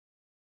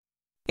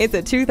It's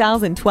a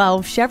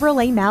 2012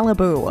 Chevrolet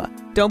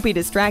Malibu. Don't be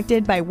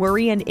distracted by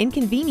worry and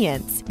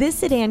inconvenience. This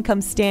sedan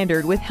comes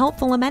standard with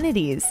helpful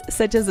amenities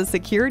such as a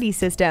security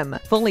system,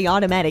 fully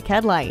automatic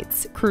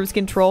headlights, cruise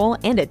control,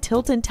 and a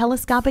tilt and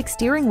telescopic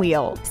steering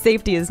wheel.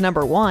 Safety is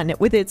number one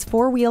with its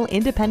four-wheel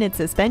independent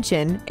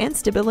suspension and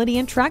stability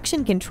and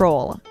traction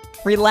control.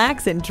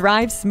 Relax and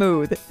drive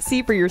smooth.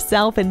 See for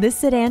yourself in this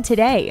sedan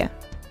today.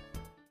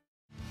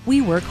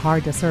 We work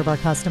hard to serve our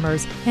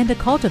customers and to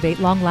cultivate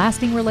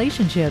long-lasting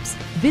relationships.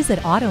 Visit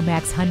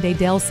AutoMax Hyundai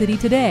Del City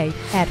today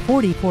at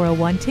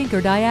 4401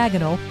 Tinker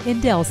Diagonal in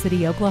Del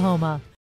City, Oklahoma.